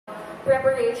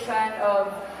preparation, of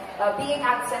being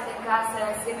absent in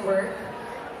classes, in work,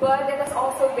 but it has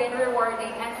also been rewarding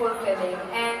and fulfilling.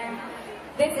 And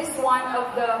this is one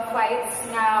of the fights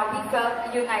na we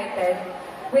felt united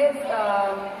with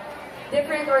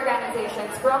different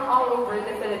organizations from all over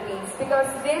the Philippines, because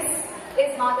this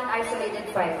is not an isolated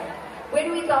fight.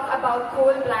 When we talk about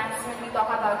coal plants, when we talk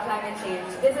about climate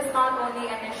change, this is not only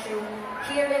an issue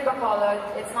here in Bacolod,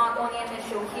 it's not only an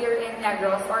issue here in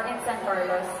Negros or in San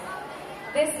Carlos.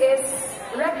 This is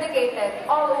replicated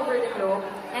all over the globe,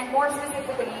 and more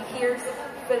specifically here in the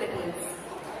Philippines.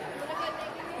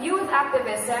 Youth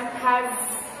activism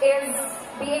is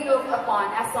being looked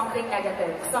upon as something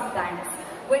negative sometimes.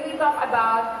 When we talk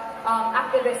about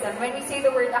activism, when we say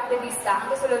the word aktivista,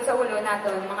 ang kasulod sa ulo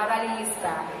natin, mga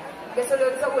rallyista,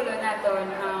 kasulod sa ulo natin,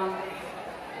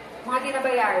 mga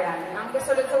ginabayaran, ang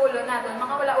kasulod sa ulo natin,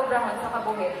 mga wala obrahon sa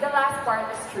kabuhit. The last part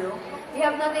is true. We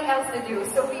have nothing else to do,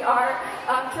 so we are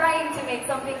trying to make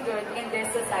something good in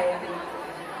this society.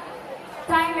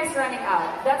 Time is running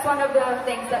out. That's one of the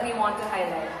things that we want to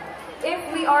highlight. If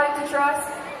we are to trust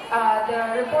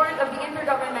the report of the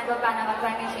Intergovernmental Panel on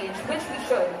Climate Change, which we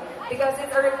should, because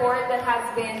it's a report that has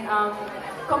been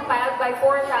compiled by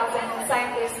 4,000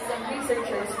 scientists and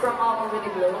researchers from all over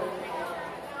the globe,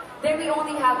 then we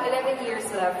only have 11 years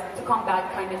left to combat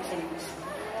climate change.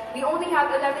 We only have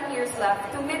 11 years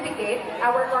left to mitigate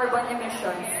our carbon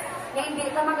emissions. Na hindi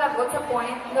ka maglagot sa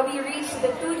point na we reach the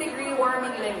 2-degree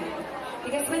warming limit.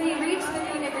 Because when we reach the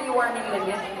 2-degree warming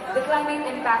limit, the climate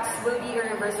impacts will be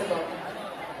irreversible.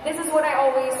 This is what I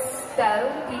always tell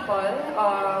people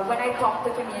when I talk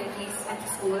to communities and to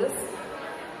schools.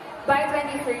 By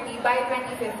 2030, by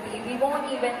 2050, we won't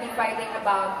even be fighting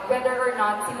about whether or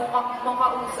not si Mokha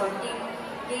Uson,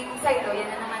 yung Salle,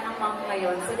 yan na naman ang mount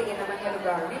ngayon, sa diin naman yung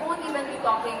lugar. We won't even be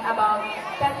talking about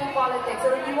petty politics,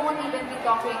 or we won't even be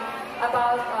talking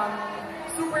about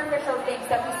superficial things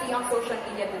that we see on social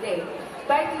media today.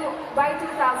 By 2030,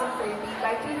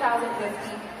 by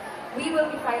 2050, we will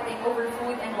be fighting over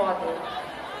food and water.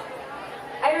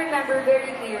 I remember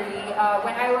very clearly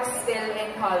when I was still in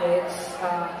college,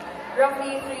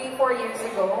 roughly 3-4 years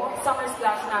ago, summer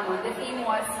splash naman, the theme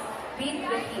was Beat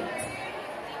the Heat.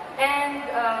 And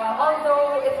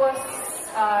although it was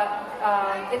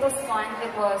fun,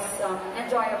 it was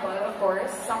enjoyable, of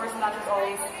course. Summer splash is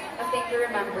always a thing to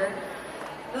remember.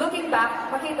 Looking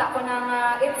back, makita ko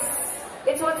na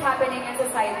it's what's happening in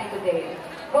society today.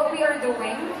 What we are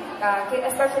doing,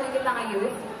 especially kita nga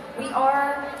youth, we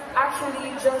are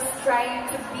actually just trying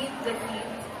to beat the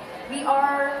heat. We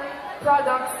are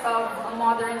products of a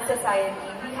modern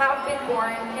society. We have been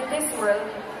born in this world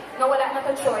na wala na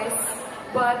to choice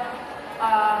but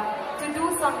to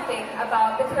do something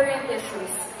about the current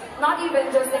issues, not even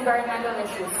just environmental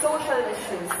issues, social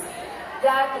issues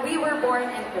that we were born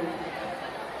into.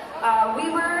 We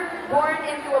were born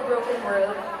into a broken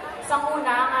world. Sang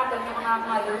una ang ating mga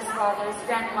mothers, fathers,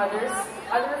 grandmothers,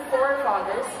 other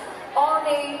forefathers, all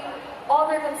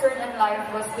their concern in life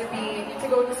was to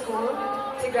go to school,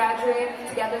 to graduate,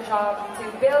 to get a job, to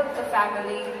build a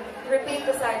family, repeat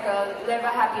the cycle, live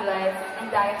a happy life, and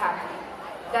die happy.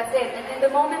 That's it. And in the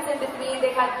moments in between,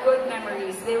 they had good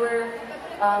memories. They were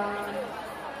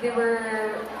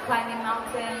climbing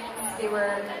mountains, they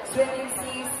were swimming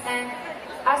seas, and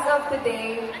as of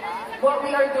today, what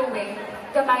we are doing,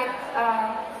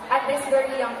 at this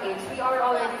very young age, we are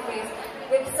already faced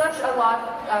with such a lot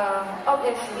of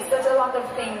issues, such a lot of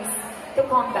things to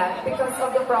combat because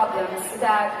of the problems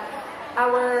that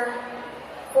our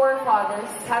forefathers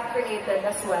have created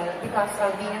as well because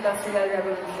of the Industrial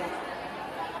Revolution.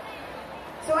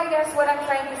 So I guess what I'm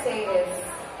trying to say is,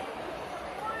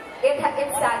 it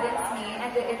saddens me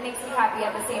and it makes me happy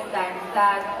at the same time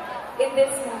that in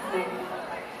this movement,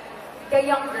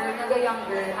 younger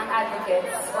ang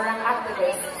advocates or ang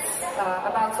activists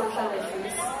about social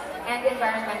issues and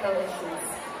environmental issues.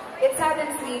 It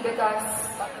saddens me because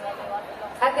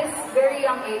at this very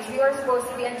young age, we are supposed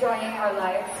to be enjoying our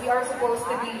lives. We are supposed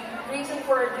to be reaching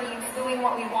for our dreams, doing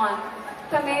what we want.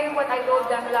 Kami, what I told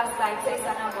them last time sa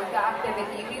isa naman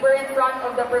ka-activity, we were in front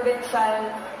of the provincial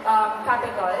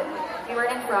capital. We were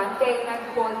in front, kaya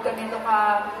nag-hold kami ito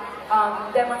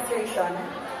demonstration.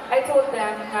 I told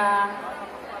them na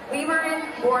we weren't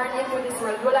born into this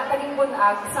world. Wala kaming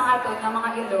bunag sa aton ng mga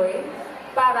Iloy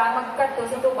para magkanto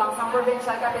sa tubang sa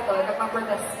provincial capital at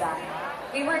magprotesta.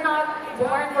 We were not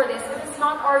born for this. This is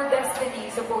not our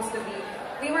destiny supposed to be.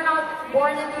 We were not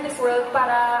born into this world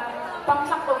para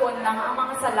pangsaktuhon lang ang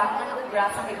mga sala na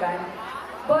naubra sa iban.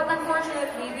 But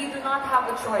unfortunately, we do not have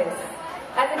a choice.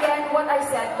 And again, what I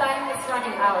said, time is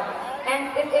running out.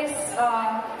 And it is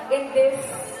in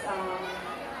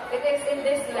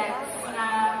this lens na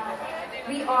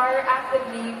we are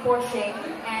actively pushing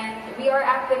and we are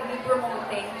actively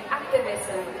promoting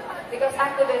activism. Because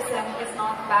activism is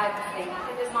not a bad thing.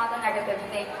 It is not a negative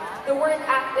thing. The word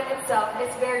act in itself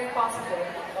is very positive.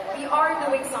 We are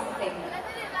doing something.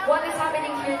 What is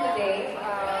happening here today,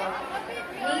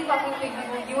 me talking to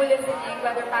you listening,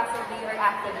 whether passively or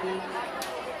actively,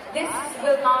 this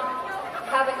will not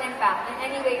have an impact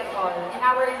in any way at all in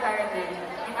our environment,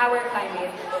 in our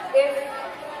climate, if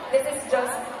this is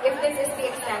the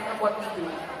extent of what we do.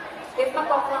 If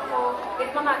matalk lang ko, if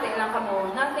mamatay lang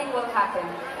kamo, nothing will happen.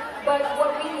 But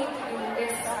what we need to do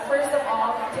is, first of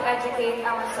all, to educate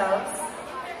ourselves,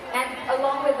 and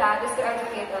along with that is to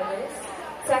educate others.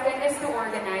 Second is to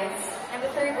organize, and the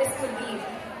third is to lead.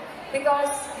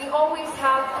 Because we always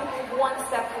have to move one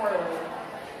step forward.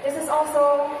 This is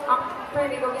also,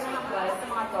 pwede ko ginagawa sa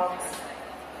mga talks.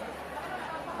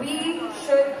 We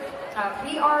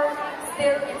are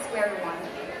still in square one.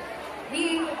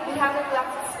 We haven't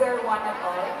left square one at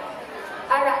all.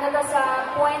 Ara na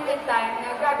sa point in time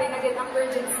na grabe na din ang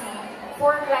urgency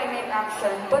for climate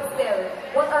action. But still,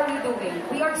 what are we doing?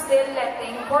 We are still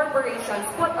letting corporations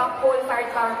put up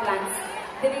coal-fired power plants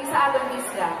din sa Adon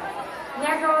Isla.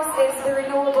 Negros is the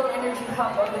renewable energy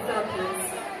hub of the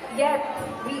Philippines. Yet,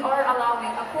 we are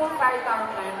allowing a coal-fired power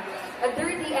plant, a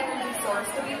dirty energy source,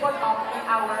 to be put up in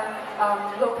our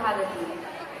locality.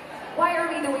 Why are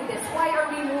we doing this? Why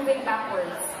are we moving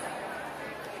backwards?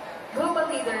 Global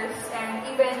leaders and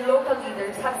even local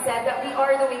leaders have said that we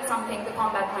are doing something to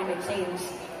combat climate change.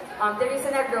 There is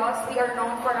in Negros, we are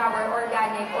known for our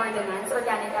organic ordinance,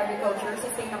 organic agriculture,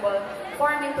 sustainable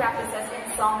farming practices in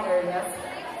some areas.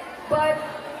 But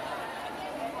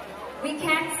we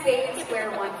can't stay in square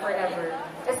one forever,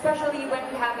 especially when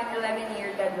we have an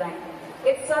 11-year deadline.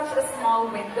 It's such a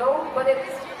small window, but it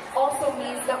also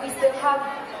means that we still have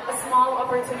a small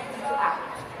opportunity to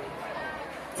act.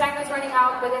 Time is running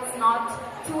out, but it's not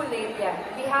too late yet.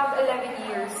 We have 11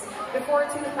 years before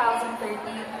 2030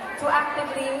 to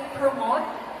actively promote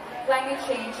climate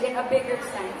change in a bigger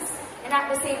sense, and at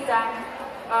the same time,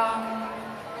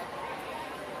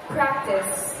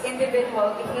 practice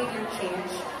individual behavior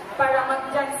change para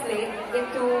mag-translate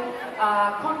into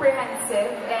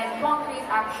comprehensive and concrete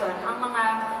action ang mga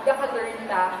gaka-learn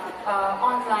ta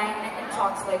online and in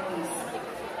talks like these.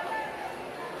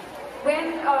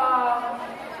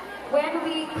 When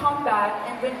we combat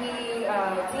and when we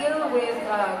deal with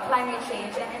climate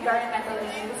change and environmental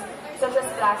issues such as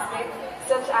plastic,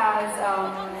 such as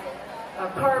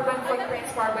carbon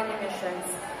footprints, carbon emissions,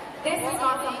 this is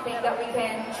not something that we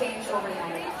can change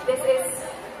overnight.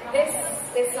 This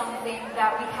is something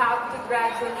that we have to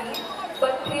gradually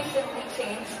but patiently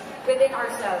change within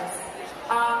ourselves.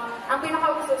 Ang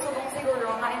pinaka-usok-subong siguro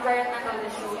na environmental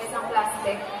issue is ang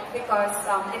plastic because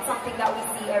it's something that we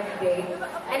see every day.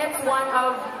 And it's one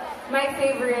of my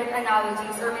favorite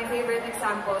analogies or my favorite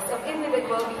examples of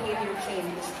individual behavior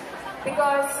change.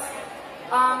 Because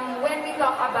when we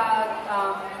talk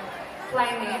about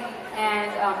climate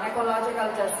and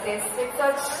ecological justice, it's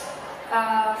such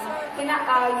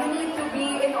you need to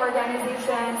be in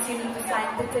organizations, you need to sign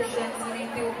petitions, you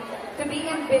need to be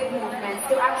in big movements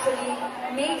to actually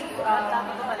make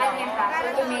an impact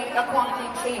or to make a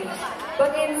concrete change.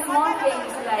 But in small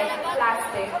things like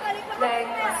plastic,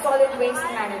 like solid waste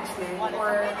management,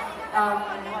 or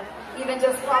even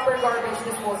just proper garbage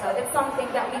disposal, it's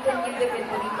something that we can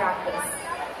individually practice.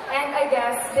 And I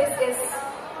guess this is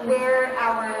where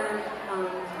our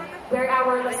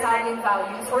Salle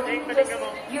values, or even just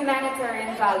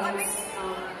humanitarian values,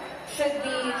 should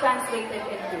be translated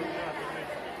into.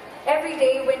 Every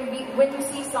day when you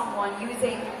see someone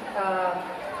using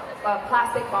a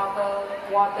plastic bottle,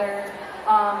 water,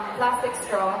 plastic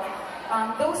straw,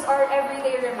 those are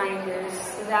everyday reminders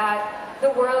that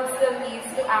the world still needs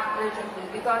to act urgently,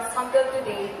 because until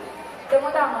today,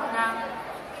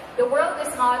 the world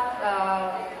is not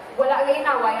wala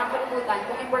ginaway ang kalibutan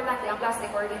kung importante ang plastic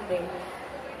or hindi.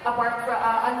 Apart from,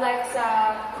 unlike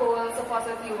sa coal, sa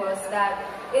fossil fuels that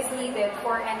is needed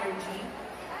for energy,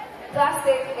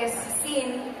 plastic is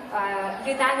seen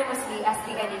unanimously as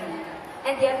the enemy.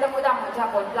 And yet, damo-damo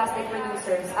Japan plastic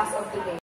producers as of today.